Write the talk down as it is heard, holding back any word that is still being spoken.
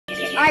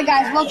Alright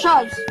guys, Lil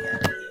Chubbz.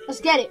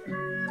 Let's get it.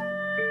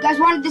 You guys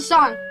wanted this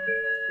song.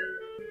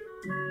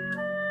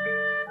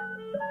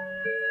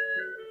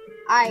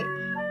 Alright.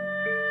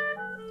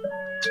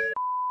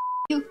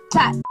 You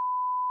clap.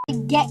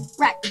 Get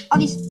wrecked. All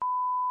these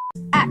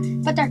act,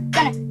 but they're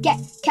gonna get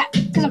capped.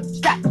 Cause I'm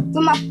strapped with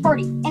my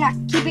 40 and I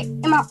keep it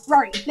in my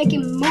Rari.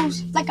 Making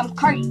moves like I'm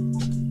Cardi.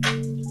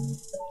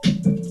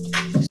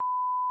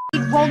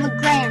 Roll the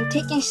gram,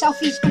 taking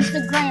selfies,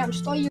 Instagram.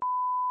 Stole your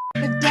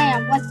but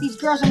damn, like these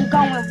girls, I'm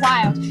going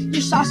wild.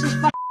 Your sauce is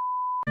fuck.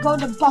 Go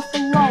to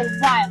Buffalo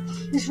Wild.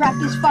 This rap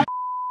is fuck.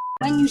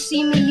 When you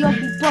see me, you'll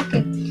be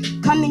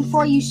booking. Coming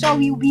for you, so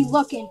you be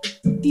looking.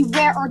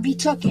 Beware or be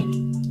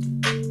tooken.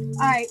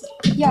 Alright,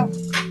 yo.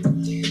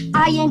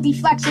 I ain't be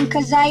flexing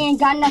cause I ain't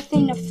got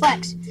nothing to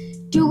flex.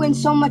 Doing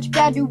so much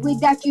better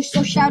without you,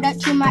 so shout out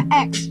to my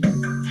ex.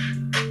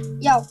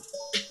 Yo.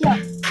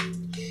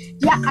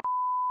 Yeah,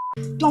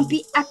 don't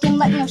be acting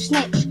like no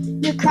snitch.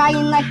 You're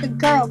crying like a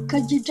girl,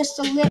 cause you're just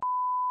a little.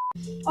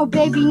 Oh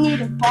baby, need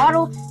a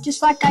bottle,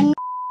 just like I know.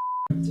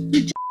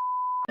 You just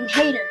a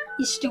hater,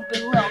 you stupid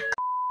little.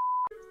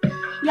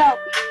 Yo,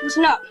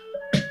 listen up.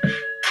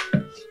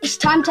 It's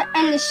time to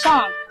end this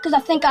song, cause I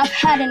think I've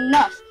had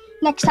enough.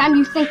 Next time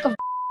you think of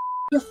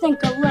you'll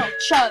think of Lil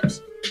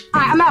Chubbz.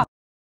 Alright, I'm out.